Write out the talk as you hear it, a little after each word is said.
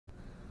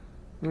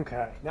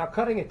Okay, now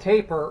cutting a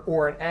taper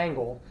or an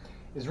angle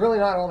is really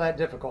not all that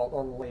difficult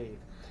on the lathe.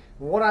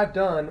 What I've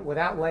done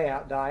without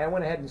layout die, I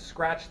went ahead and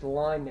scratched the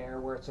line there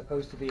where it's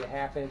supposed to be a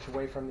 ½ inch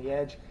away from the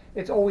edge.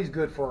 It's always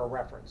good for a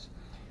reference.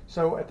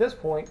 So at this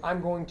point,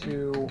 I'm going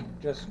to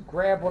just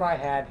grab what I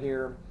had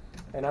here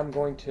and I'm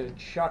going to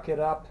chuck it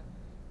up,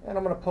 and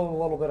I'm going to put a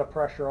little bit of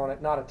pressure on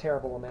it, not a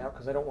terrible amount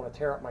because I don't want to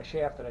tear up my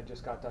shaft that I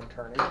just got done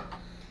turning.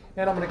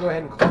 And I'm going to go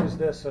ahead and close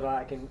this so that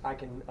I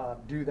can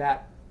do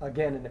that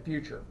again in the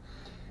future.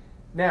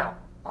 Now,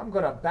 I'm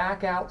going to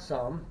back out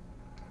some.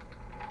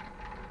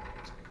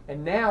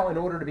 And now, in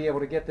order to be able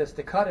to get this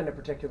to cut in a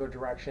particular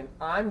direction,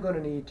 I'm going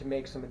to need to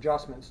make some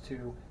adjustments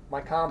to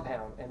my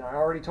compound. And I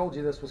already told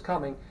you this was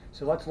coming,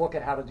 so let's look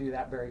at how to do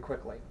that very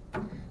quickly.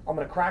 I'm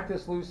going to crack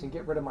this loose and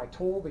get rid of my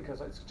tool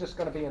because it's just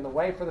going to be in the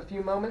way for the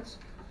few moments.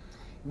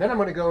 And then I'm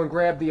going to go and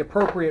grab the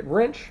appropriate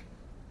wrench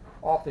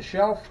off the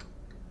shelf,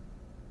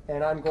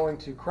 and I'm going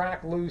to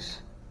crack loose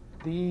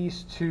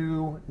these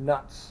two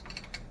nuts.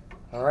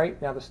 All right,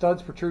 now the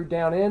studs protrude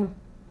down in,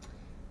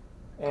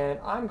 and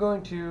I'm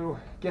going to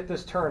get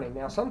this turning.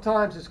 Now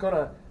sometimes it's going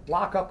to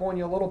lock up on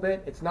you a little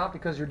bit. It's not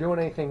because you're doing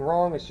anything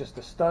wrong, it's just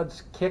the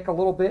studs kick a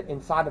little bit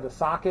inside of the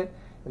socket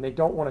and they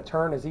don't want to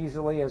turn as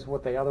easily as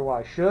what they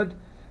otherwise should.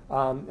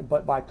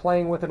 But by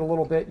playing with it a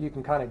little bit, you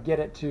can kind of get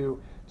it to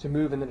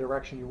move in the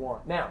direction you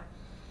want. Now,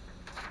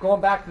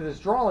 going back to this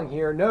drawing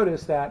here,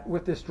 notice that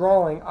with this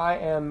drawing I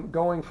am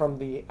going from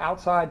the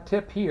outside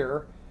tip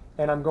here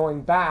and I'm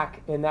going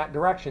back in that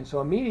direction.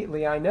 So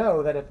immediately I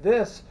know that if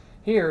this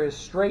here is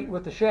straight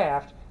with the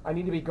shaft, I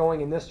need to be going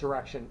in this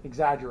direction,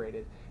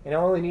 exaggerated. And I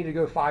only need to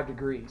go 5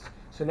 degrees.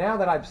 So now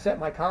that I've set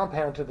my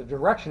compound to the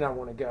direction I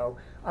want to go,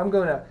 I'm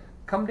going to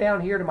come down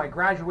here to my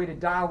graduated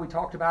dial we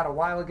talked about a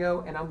while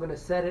ago, and I'm going to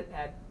set it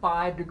at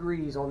 5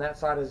 degrees on that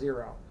side of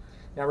 0.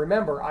 Now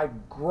remember, I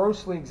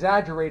grossly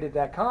exaggerated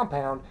that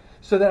compound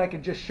so that I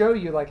could just show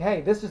you, like,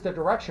 hey, this is the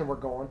direction we're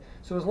going.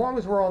 So as long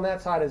as we're on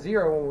that side of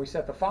 0 when we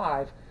set the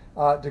 5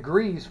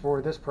 degrees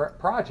for this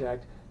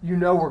project, you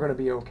know we're going to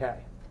be okay.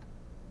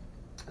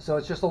 So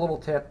it's just a little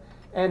tip.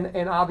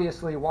 And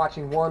obviously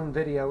watching one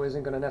video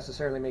isn't going to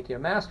necessarily make you a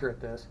master at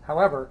this.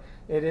 However,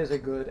 it is a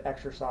good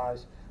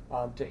exercise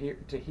to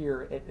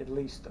hear at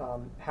least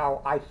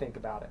how I think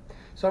about it.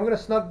 So I'm going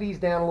to snug these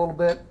down a little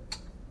bit.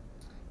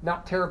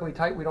 Not terribly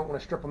tight. We don't want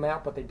to strip them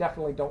out, but they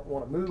definitely don't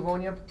want to move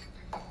on you.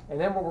 And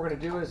then what we're going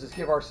to do is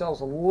give ourselves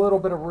a little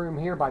bit of room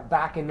here by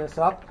backing this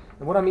up.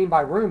 And what I mean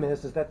by room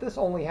is that this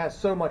only has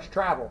so much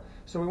travel.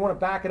 So we want to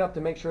back it up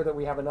to make sure that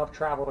we have enough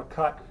travel to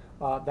cut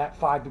that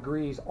 5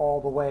 degrees all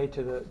the way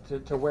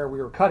to where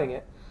we were cutting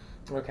it.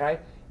 Okay?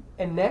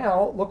 And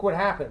now look what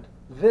happened.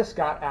 This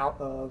got out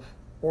of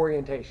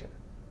orientation.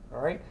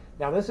 All right?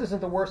 Now this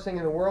isn't the worst thing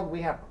in the world.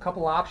 We have a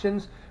couple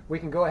options. We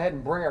can go ahead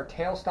and bring our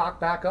tailstock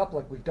back up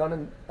like we've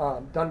done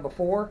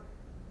before.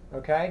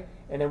 Okay?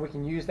 And then we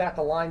can use that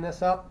to line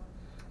this up.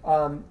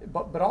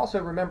 But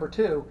also remember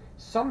too,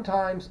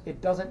 sometimes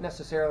it doesn't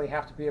necessarily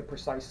have to be a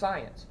precise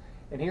science.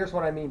 And here's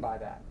what I mean by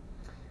that.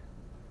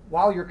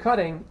 While you're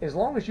cutting, as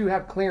long as you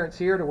have clearance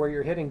here to where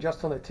you're hitting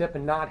just on the tip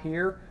and not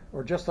here,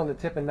 or just on the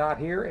tip and not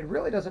here, it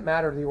really doesn't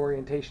matter the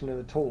orientation of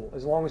the tool,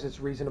 as long as it's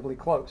reasonably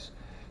close.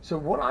 So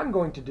what I'm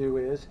going to do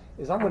is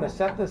I'm going to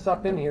set this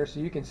up in here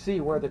so you can see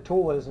where the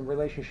tool is in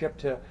relationship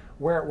to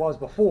where it was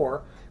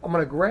before. I'm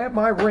going to grab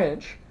my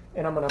wrench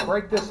and I'm going to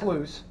break this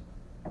loose.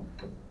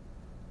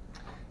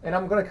 And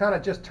I'm going to kind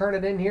of just turn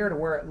it in here to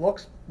where it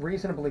looks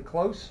reasonably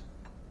close.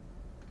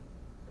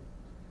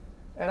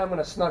 And I'm going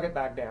to snug it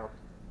back down.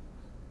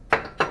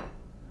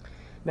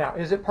 Now,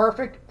 is it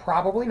perfect?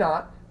 Probably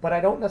not, but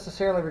I don't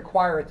necessarily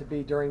require it to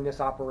be during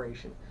this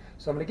operation.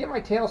 So I'm going to get my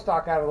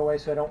tailstock out of the way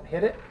so I don't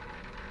hit it.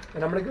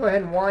 And I'm going to go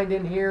ahead and wind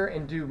in here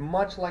and do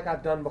much like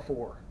I've done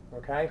before,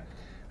 okay?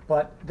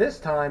 But this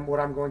time what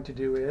I'm going to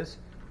do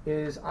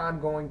is I'm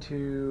going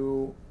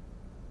to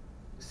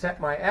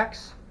set my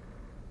X,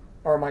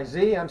 or my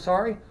Z, I'm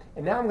sorry,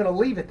 and now I'm going to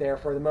leave it there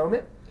for the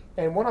moment.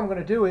 And what I'm going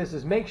to do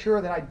is make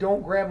sure that I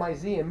don't grab my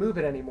Z and move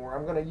it anymore.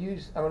 I'm going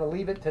to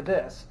leave it to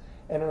this.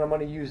 And then I'm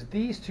going to use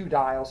these two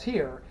dials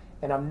here,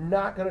 and I'm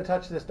not going to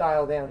touch this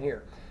dial down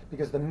here.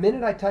 Because the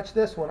minute I touch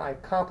this one,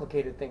 I've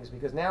complicated things,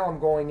 because now I'm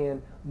going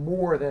in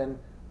more than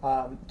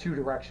 2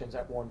 directions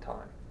at one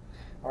time.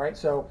 All right,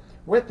 so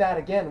with that,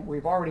 again,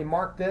 we've already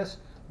marked this,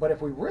 but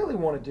if we really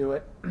want to do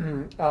it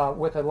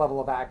with a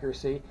level of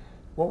accuracy,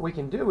 what we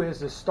can do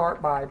is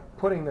start by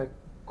putting the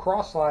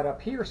cross slide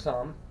up here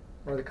some,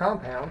 or the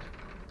compound,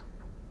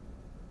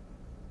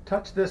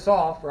 touch this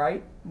off,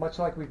 right, much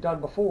like we've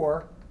done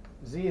before.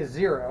 Z is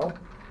 0,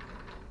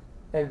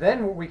 and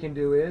then what we can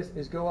do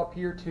is go up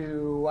here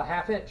to a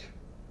 ½ inch.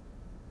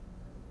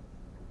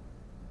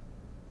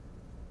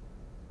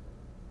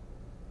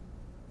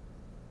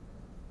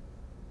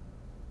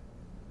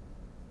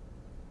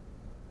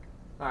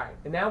 All right,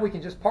 and now we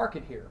can just park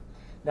it here.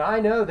 Now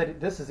I know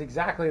that this is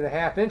exactly the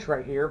 ½ inch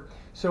right here,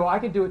 so I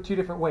can do it 2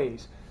 different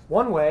ways.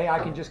 One way, I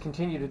can just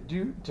continue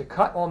to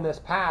cut on this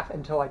path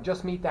until I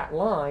just meet that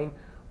line,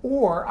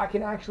 Or I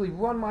can actually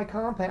run my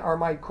compound or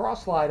my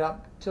cross slide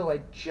up till I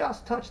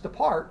just touch the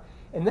part,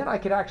 and then I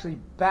could actually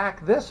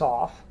back this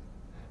off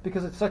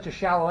because it's such a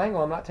shallow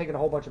angle, I'm not taking a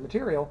whole bunch of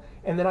material,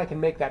 and then I can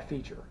make that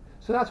feature.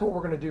 So that's what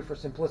we're going to do for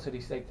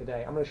simplicity's sake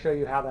today. I'm going to show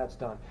you how that's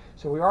done.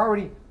 So we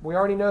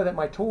already know that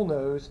my tool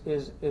nose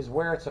is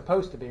where it's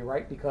supposed to be,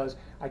 right? Because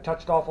I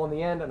touched off on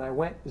the end and I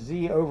went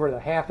Z over the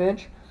 1/2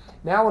 inch.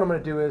 Now what I'm going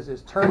to do is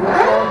turn this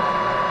on,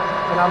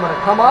 and I'm going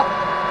to come up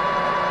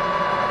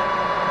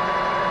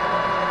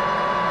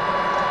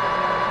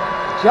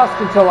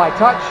just until I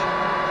touch.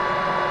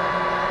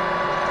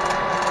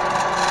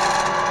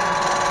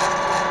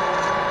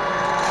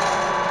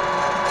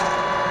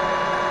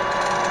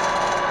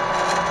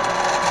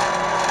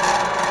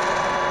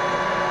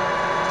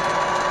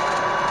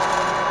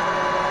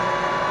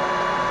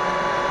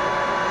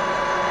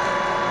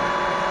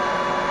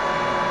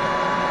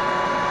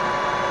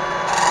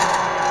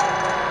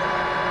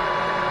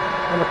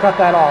 I'm going to cut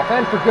that off,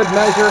 and for good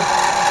measure,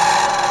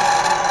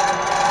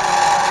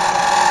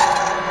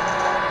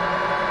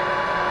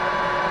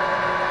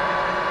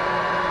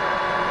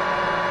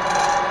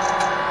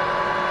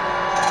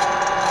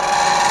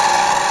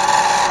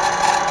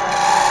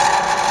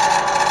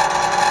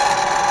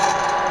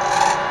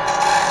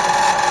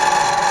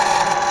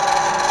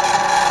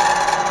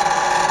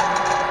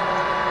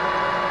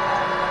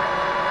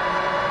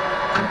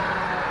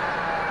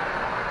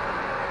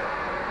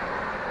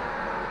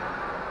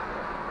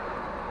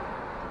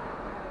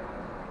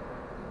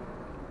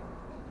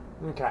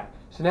 okay,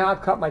 so now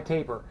I've cut my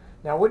taper.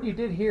 Now what you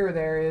did here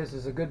there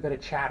is a good bit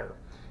of chatter.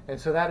 And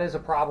so that is a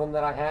problem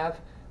that I have.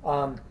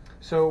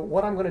 So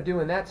what I'm going to do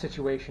in that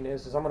situation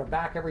is I'm going to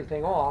back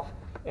everything off,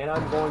 and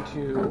I'm going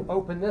to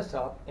open this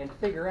up and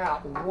figure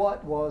out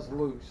what was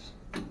loose.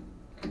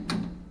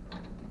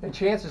 And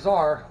chances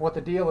are what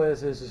the deal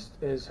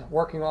is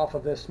working off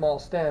of this small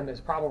stem is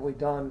probably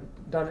done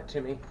it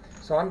to me.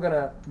 So I'm going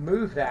to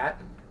move that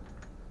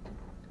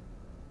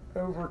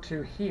over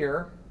to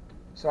here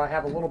so I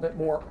have a little bit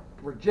more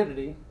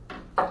rigidity,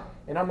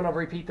 and I'm going to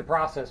repeat the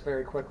process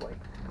very quickly.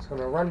 So I'm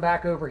going to run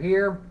back over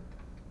here,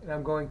 and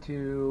I'm going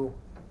to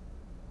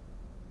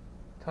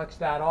touch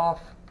that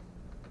off,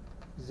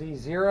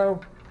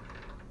 Z0.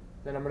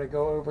 Then I'm going to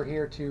go over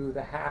here to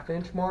the 1/2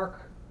 inch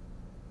mark.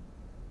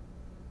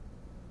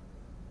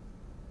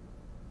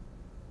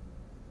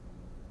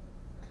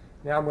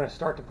 Now I'm going to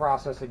start the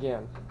process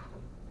again.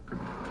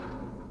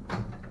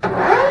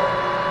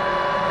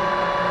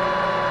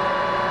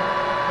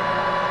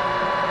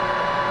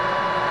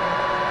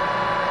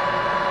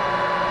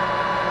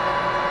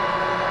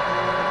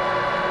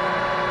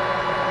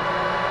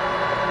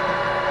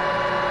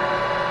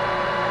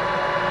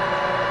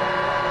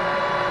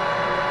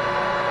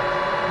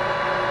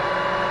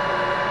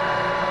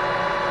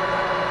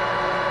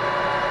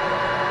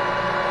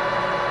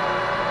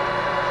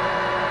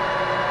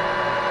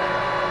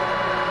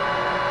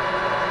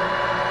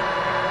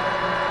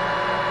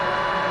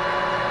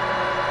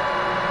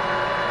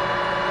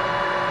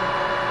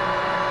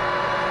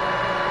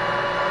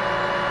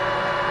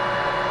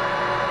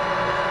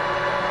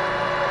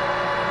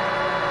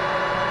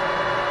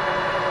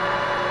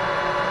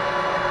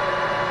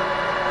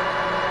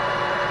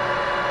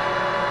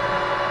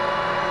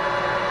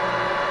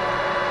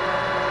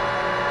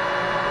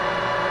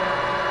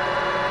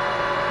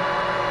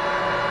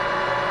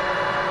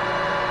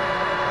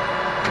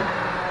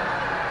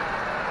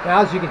 Now,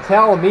 as you can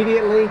tell,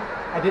 immediately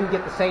I didn't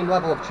get the same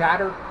level of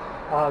chatter,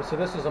 so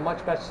this is a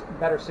much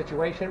better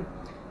situation.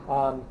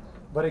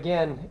 But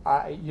again,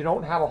 you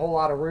don't have a whole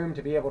lot of room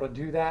to be able to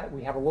do that.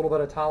 We have a little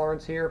bit of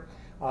tolerance here,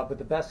 but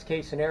the best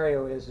case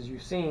scenario is, as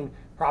you've seen,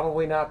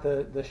 probably not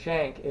the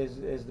shank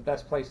is the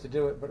best place to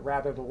do it, but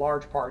rather the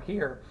large part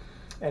here,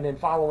 and then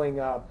following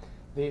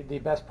the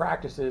best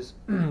practices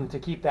to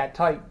keep that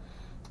tight,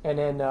 and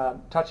then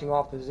touching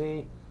off the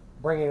Z,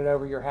 bringing it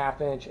over your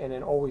 1/2 inch, and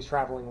then always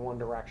traveling in one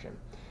direction.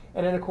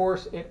 And then, of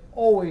course, it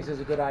always is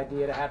a good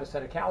idea to have a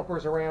set of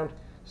calipers around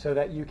so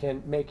that you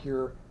can make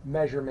your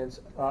measurements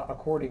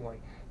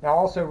accordingly. Now,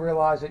 also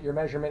realize that your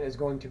measurement is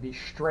going to be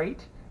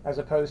straight as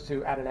opposed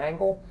to at an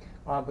angle,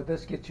 but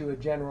this gets you a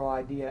general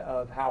idea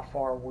of how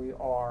far we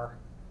are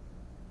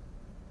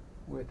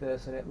with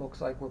this, and it looks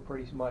like we're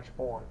pretty much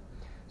on.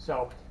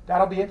 So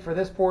that'll be it for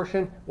this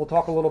portion. We'll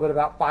talk a little bit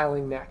about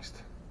filing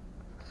next.